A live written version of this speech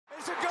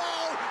There's a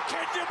goal!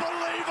 Can you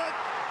believe it?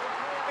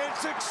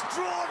 It's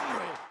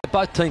extraordinary.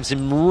 Both teams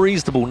in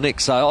reasonable nick,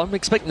 so I'm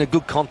expecting a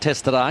good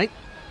contest today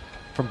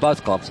from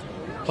both clubs.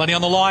 Plenty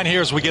on the line here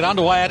as we get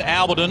underway at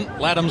Alberton.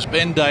 Laddam's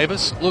Ben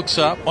Davis looks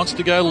up, wants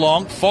to go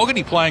long.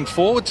 Fogarty playing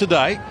forward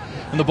today.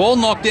 And the ball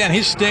knocked down.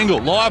 Here's Stengel.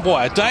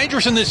 Livewire.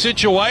 Dangerous in this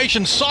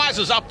situation.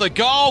 Sizes up the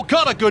goal.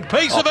 Got a good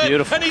piece of it.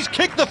 Beautiful. And he's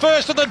kicked the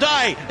first of the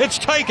day. It's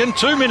taken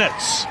 2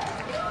 minutes.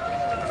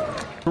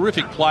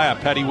 Terrific player,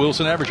 Paddy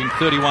Wilson, averaging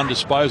 31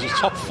 disposals.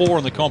 Top 4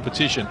 in the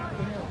competition.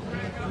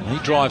 And he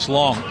drives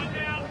long.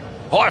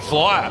 High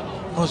flyer.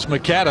 Was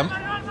McAdam.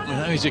 You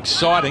know, he's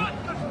exciting.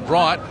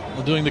 Right,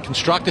 we're doing the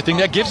constructor thing.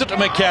 That gives it to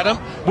McAdam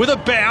with a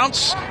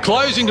bounce,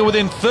 closing to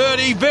within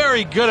 30.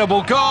 Very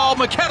goodable goal.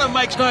 McAdam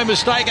makes no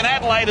mistake, and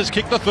Adelaide has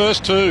kicked the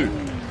first 2.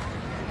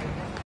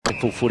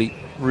 Full footy.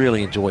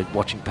 Really enjoyed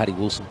watching Paddy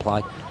Wilson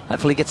play.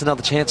 Hopefully he gets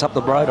another chance up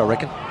the road, I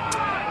reckon.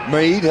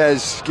 Mead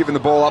has given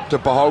the ball up to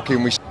Paholke,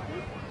 and we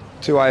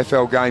 2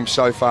 AFL games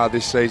so far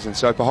this season.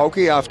 So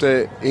Paholke,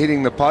 after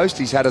hitting the post,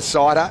 he's had a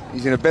sider.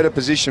 He's in a better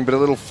position, but a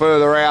little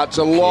further out. It's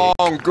a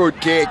long,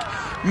 good kick.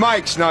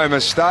 Makes no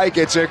mistake.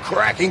 It's a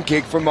cracking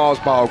kick from Miles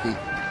Paholke.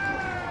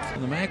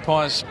 The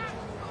Magpies,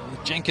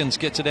 Jenkins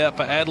gets it out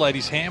for Adelaide.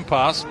 His hand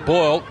pass.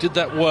 Boyle did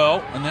that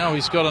well, and now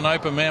he's got an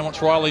open man.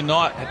 What's Riley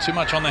Knight? Had too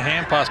much on the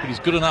hand pass, but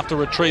he's good enough to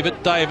retrieve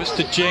it. Davis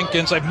to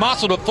Jenkins. They've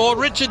muscled it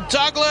forward. Richard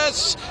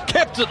Douglas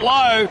kept it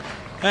low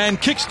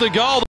and kicks the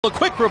goal. The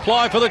quick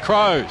reply for the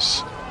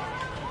Crows.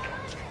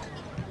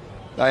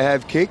 They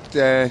have kicked.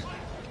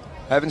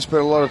 Haven't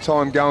spent a lot of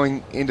time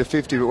going into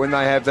 50, but when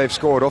they have, they've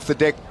scored. Off the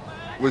deck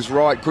was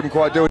right, couldn't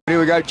quite do it. Here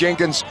we go,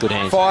 Jenkins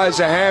fires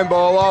a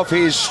handball off.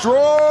 Here's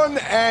Strawn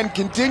and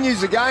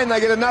continues again. They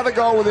get another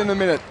goal within a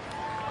minute.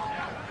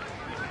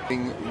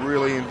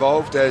 Really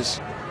involved, as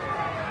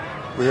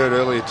we heard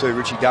earlier too,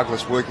 Richie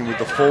Douglas working with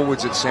the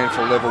forwards at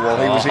SANFL level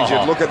while he was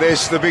injured. Look at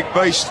this, the big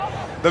beast,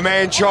 the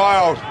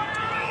man-child.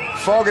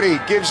 Fogarty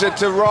gives it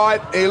to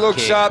Wright. He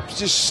looks up,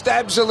 just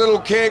stabs a little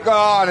kick.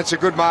 Oh, and it's a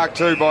good mark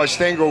too by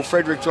Stengel.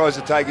 Frederick tries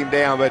to take him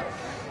down, but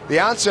the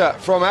answer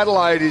from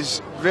Adelaide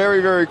is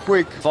very, very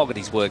quick.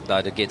 Fogarty's work,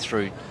 though, to get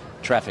through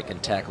traffic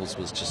and tackles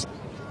was just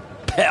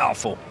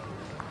powerful.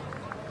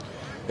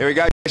 There we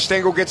go.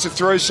 Stengel gets it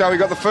through, so we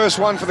got the first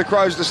one for the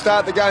Crows to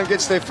start the game.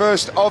 Gets their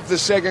first of the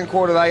second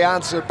quarter. They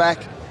answer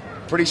back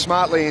pretty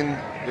smartly, and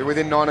they're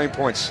within 19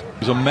 points.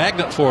 He's a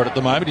magnet for it at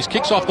the moment. His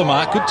kick's off the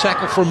mark. Good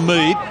tackle from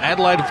Mead.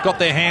 Adelaide have got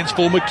their hands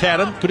full.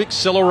 McAdam, good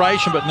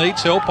acceleration, but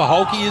needs help.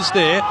 Paholke is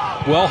there.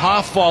 Well,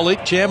 half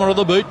volleyed. Jammer of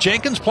the boot.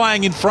 Jenkins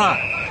playing in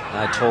front.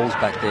 No tools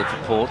back there for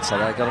Port, so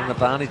they've got an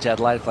advantage,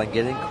 Adelaide, if they can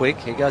get in quick.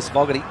 Here goes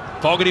Fogarty.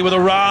 Fogarty with a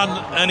run,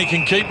 and he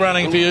can keep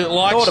running if he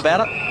likes. Thought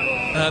about it.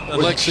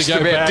 Elects to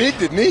go back. Did,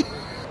 didn't he?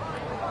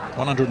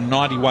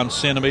 191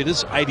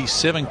 centimetres,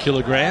 87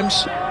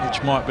 kilograms,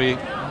 which might be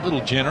a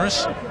little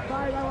generous.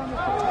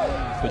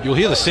 But you'll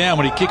hear the sound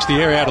when he kicks the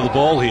air out of the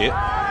ball here.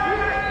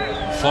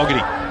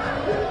 Fogarty.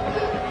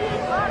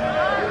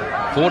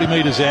 40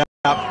 metres out.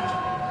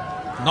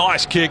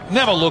 Nice kick.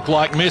 Never looked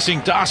like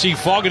missing. Darcy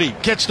Fogarty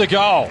gets the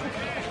goal.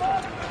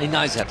 He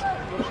knows that.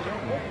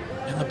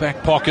 In the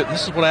back pocket. And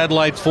this is what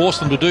Adelaide forced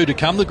them to do to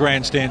come the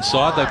grandstand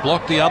side. They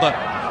blocked the other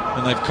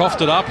and they've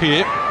coughed it up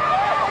here.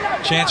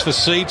 Chance for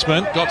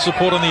Seedsman. Got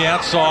support on the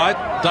outside.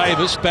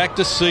 Davis back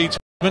to Seedsman.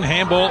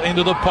 Handball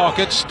into the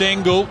pocket.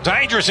 Stengel,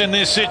 dangerous in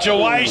this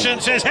situation,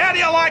 says, how do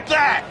you like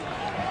that?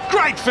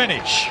 Great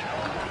finish.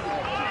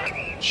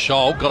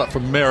 Scholl got it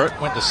from Merritt,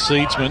 went to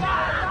Seedsman.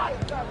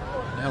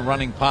 Now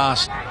running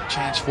past,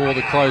 chance for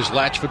the Crows.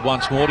 Latchford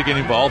once more to get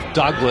involved.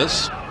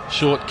 Douglas,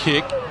 short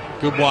kick,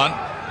 good one.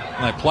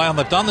 And they play on,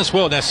 they've done this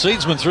well. Now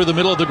Seedsman through the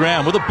middle of the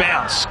ground with a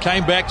bounce.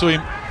 Came back to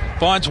him,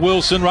 finds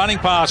Wilson, running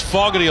past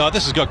Fogarty. Oh,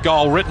 this has got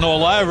goal written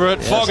all over it.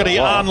 Yes, Fogarty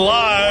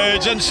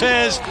unloads and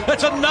says,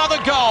 it's another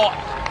goal.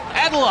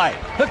 Adelaide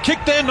have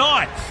kicked their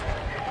 9th.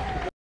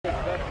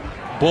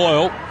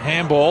 Boyle,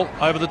 handball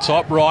over the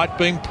top right,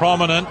 being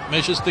prominent,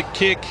 measures the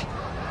kick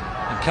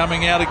and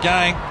coming out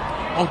again.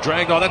 Oh,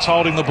 dragged. Oh, that's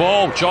holding the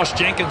ball. Josh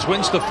Jenkins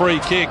wins the free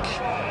kick.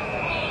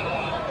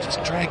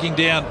 Just dragging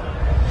down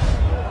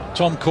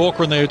Tom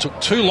Corcoran there. It took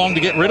too long to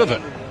get rid of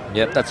it.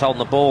 Yep, that's holding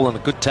the ball and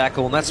a good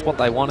tackle, and that's what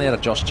they want out of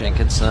Josh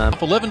Jenkins.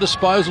 11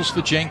 disposals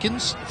for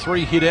Jenkins,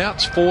 3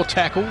 hit-outs, 4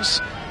 tackles.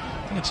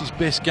 I think it's his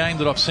best game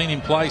that I've seen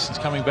him play since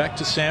coming back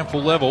to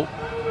SANFL level.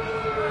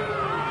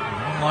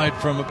 Unload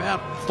from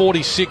about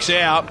 46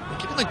 out.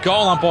 Giving the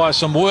goal umpire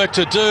some work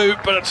to do,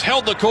 but it's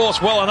held the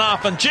course well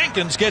enough, and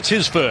Jenkins gets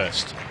his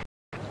first.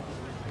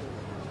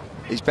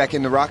 He's back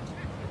in the ruck,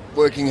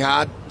 working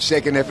hard.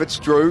 Second efforts,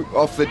 Drew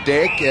off the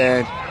deck,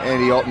 and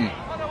Andy Otten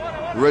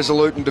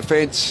resolute in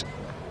defence,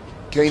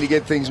 keen to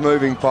get things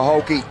moving.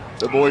 Paholke,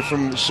 the boy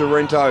from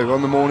Sorrento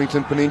on the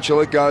Mornington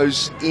Peninsula,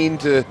 goes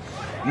into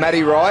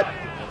Matty Wright.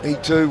 He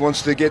too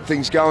wants to get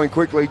things going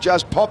quickly.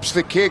 Just pops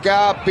the kick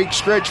up, big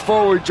stretch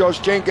forward. Josh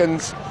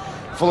Jenkins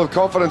full of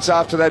confidence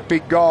after that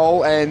big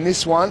goal, and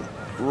this one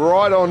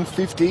right on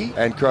 50.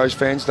 And Crows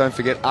fans, don't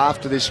forget,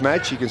 after this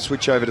match you can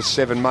switch over to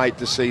 7 Mate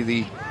to see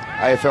the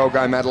AFL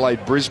game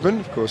Adelaide-Brisbane.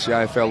 Of course, the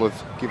AFL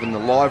have given the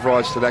live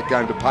rights to that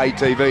game to pay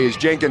TV as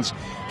Jenkins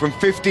from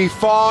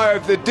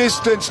 55. The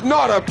distance,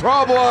 not a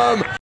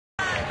problem.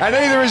 And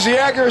neither is the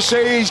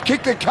accuracy. He's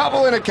kicked a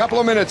couple in a couple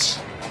of minutes.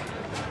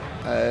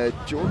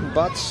 Jordan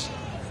Butts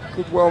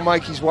could well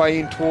make his way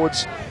in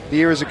towards the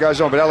year as it goes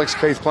on, but Alex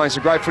Keith playing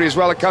some great footy as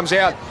well. It comes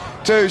out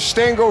to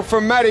Stengel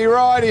from Matty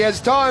Wright. He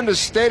has time to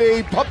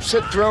steady, pops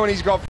it through, and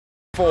he's got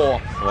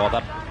 4. Well,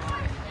 that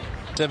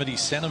 70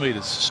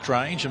 centimetres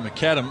strange, and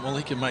McAdam, well,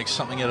 he can make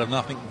something out of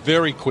nothing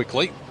very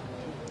quickly.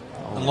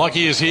 And like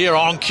he is here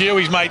on cue,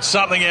 he's made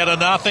something out of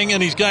nothing,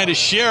 and he's going to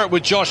share it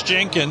with Josh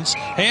Jenkins.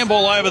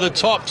 Handball over the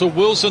top to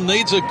Wilson.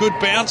 Needs a good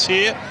bounce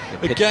here.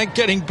 Again,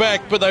 getting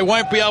back, but they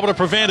won't be able to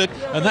prevent it.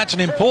 And that's an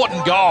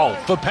important goal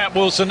for Pat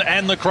Wilson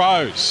and the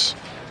Crows.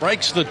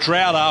 Breaks the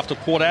drought after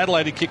Port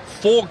Adelaide had kicked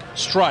 4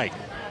 straight.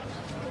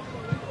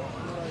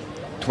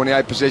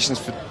 28 possessions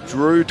for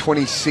Drew,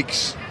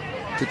 26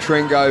 to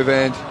Trengove,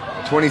 and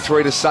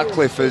 23 to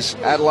Sutcliffe as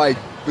Adelaide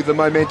with the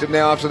momentum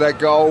now after that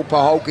goal.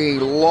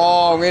 Paholke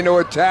long into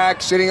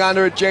attack, sitting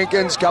under it.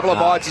 Jenkins, couple of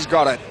bites, he's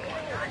got it.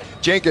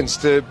 Jenkins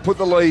to put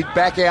the lead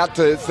back out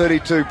to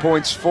 32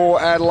 points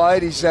for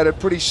Adelaide. He's had a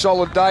pretty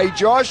solid day,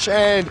 Josh,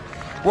 and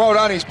well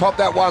done, he's popped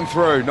that one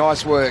through.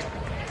 Nice work.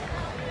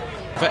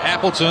 For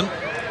Appleton,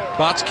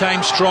 Butts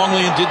came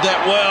strongly and did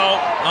that well.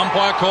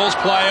 Umpire calls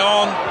play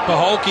on.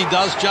 Paholke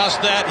does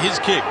just that. His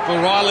kick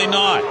for Riley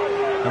Knight.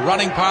 The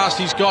running past,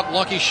 he's got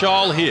Lockie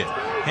Scholl here.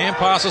 Hand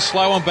pass is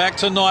slow and back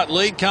to Knight.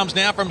 Lead comes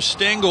now from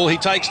Stengel. He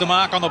takes the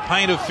mark on the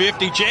paint of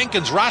 50.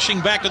 Jenkins rushing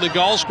back to the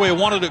goal square,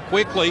 wanted it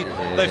quickly.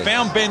 They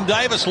found Ben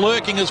Davis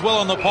lurking as well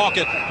in the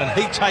pocket, and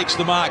he takes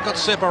the mark. Got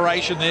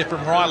separation there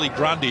from Riley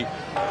Grundy.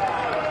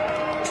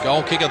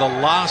 Goal kicker the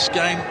last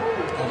game,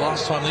 the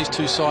last time these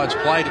two sides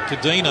played at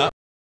Kadina.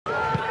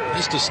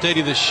 This to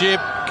steady the ship.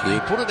 He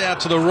put it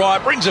out to the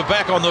right, brings it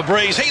back on the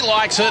breeze. He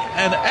likes it,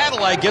 and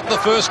Adelaide get the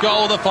first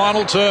goal of the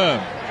final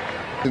term.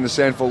 In the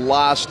SANFL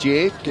last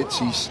year, gets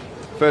his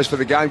first for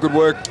the game. Good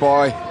work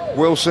by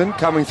Wilson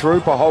coming through.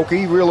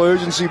 Paholke, real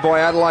urgency by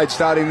Adelaide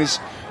starting this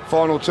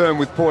final term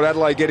with Port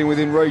Adelaide getting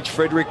within reach.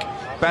 Frederick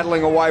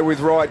battling away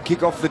with Wright,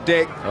 kick off the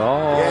deck.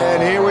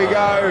 And here we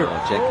go.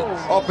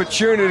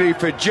 Opportunity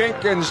for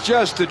Jenkins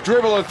just to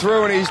dribble it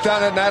through, and he's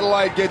done it, and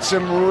Adelaide gets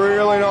some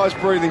really nice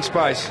breathing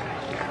space.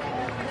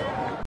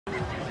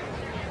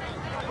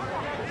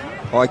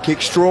 High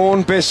kick,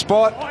 Strawn, best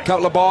spot,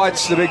 couple of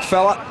bites, the big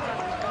fella.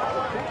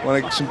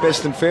 One of some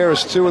best and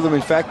fairest, 2 of them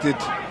in fact did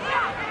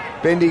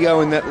Bendigo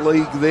in that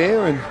league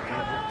there, and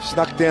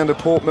snuck down to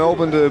Port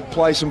Melbourne to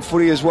play some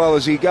footy as well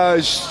as he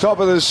goes. Top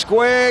of the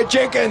square,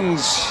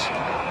 Jenkins.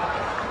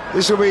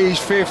 This will be his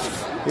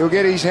 5th. He'll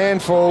get his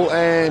handful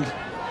and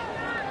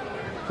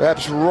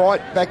perhaps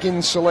right back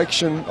in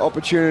selection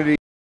opportunity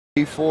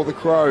for the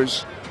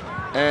Crows.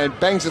 And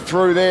bangs it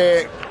through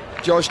there,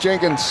 Josh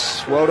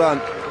Jenkins. Well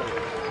done.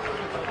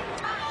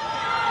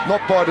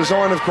 Not by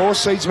design, of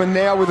course. Seedsman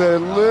now with a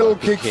little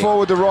kick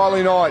forward to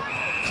Riley Knight.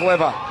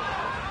 Clever.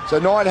 So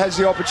Knight has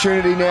the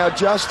opportunity now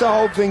just to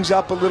hold things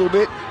up a little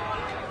bit.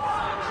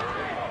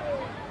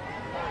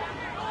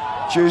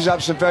 Chews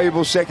up some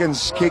valuable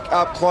seconds. Kick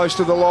up close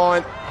to the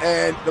line,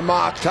 and the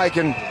mark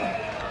taken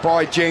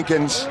by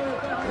Jenkins.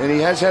 And he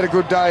has had a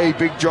good day,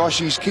 Big Josh.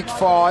 He's kicked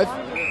 5.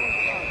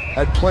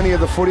 Had plenty of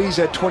the footies,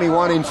 at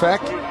 21 in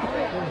fact.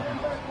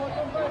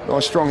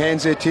 Nice strong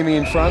hands there, Timmy,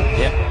 in front.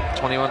 Yep,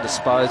 21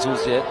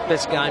 disposals, yeah.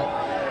 Best game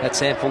at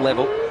SANFL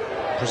level,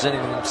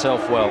 presenting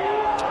himself well.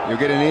 You'll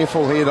get an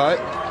earful here, though.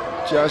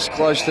 Just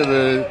close to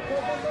the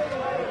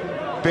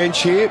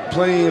bench here.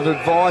 Plenty of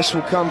advice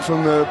will come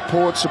from the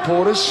Port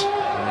supporters.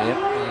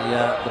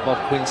 Yep, the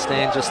Bob Quinn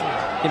stand just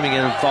giving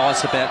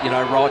advice about,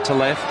 right to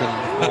left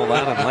and all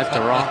that, and left to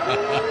right.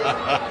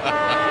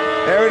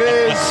 There it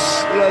is.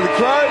 The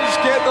Crows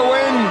get the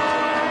win.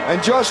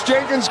 And Josh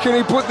Jenkins, can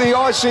he put the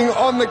icing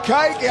on the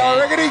cake? I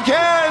reckon he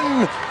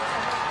can.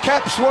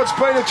 Caps what's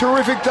been a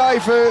terrific day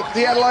for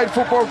the Adelaide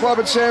Football Club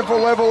at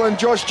SANFL level, and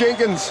Josh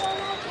Jenkins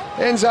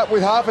ends up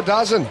with half a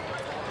dozen.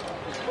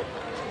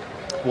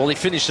 Well, he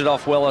finished it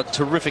off well. A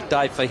terrific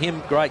day for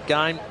him. Great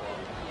game.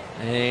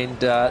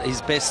 And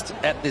his best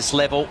at this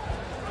level.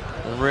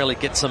 And really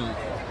gets him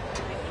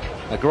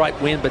a great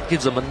win, but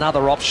gives him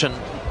another option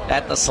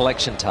at the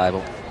selection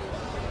table.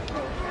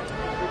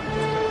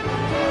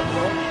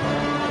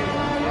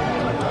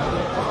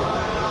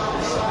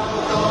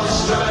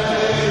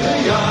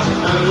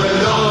 And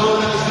we're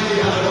known as the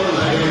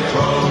Adelaide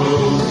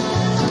Crows.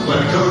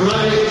 We're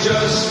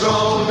courageous,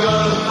 stronger,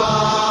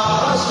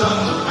 faster,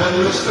 and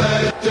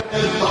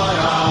respected by